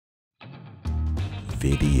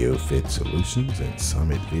Video Fit Solutions and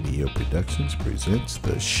Summit Video Productions presents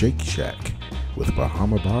The Shake Shack with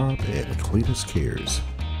Bahama Bob and Cletus Cares.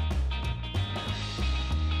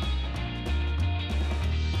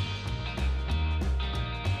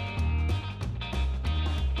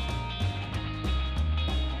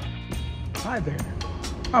 Hi there,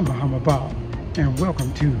 I'm Bahama Bob, and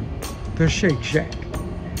welcome to The Shake Shack.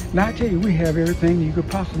 Now I tell you, we have everything you could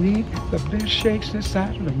possibly need, the best shakes this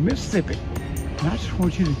side of the Mississippi. And I just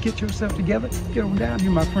want you to get yourself together, get on down here,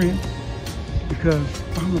 my friend, because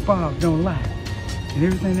Bahama Bob don't lie. And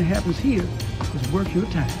everything that happens here is worth your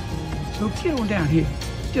time. So get on down here,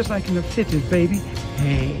 just like in the 50s, baby.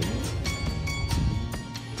 Hey.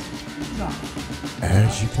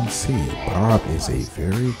 As you can see, Bob is a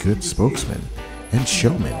very good spokesman and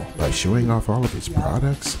showman by showing off all of his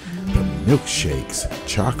products, the milkshakes,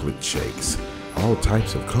 chocolate shakes, all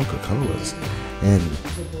types of Coca-Colas, and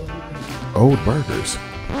old burgers.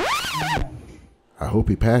 I hope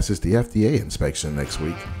he passes the FDA inspection next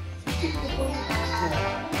week.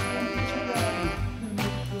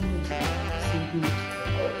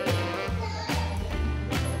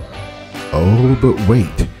 Oh, but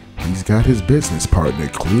wait. He's got his business partner,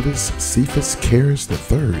 Cletus Cares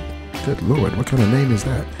III. Good Lord, what kind of name is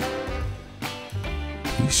that?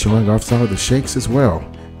 He's showing off some of the shakes as well,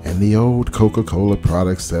 and the old Coca-Cola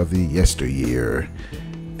products of the yesteryear,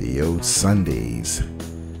 the old Sundays.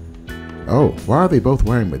 Oh, why are they both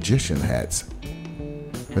wearing magician hats?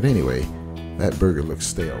 But anyway, that burger looks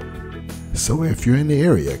stale. So if you're in the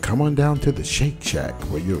area, come on down to the Shake Shack,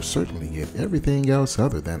 where you'll certainly get everything else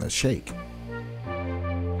other than a shake.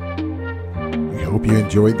 Hope you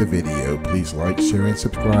enjoyed the video. Please like, share, and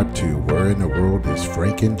subscribe to Where in the World is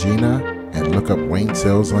Frank and Gina, and look up Wayne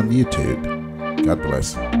Sells on YouTube. God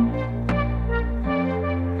bless.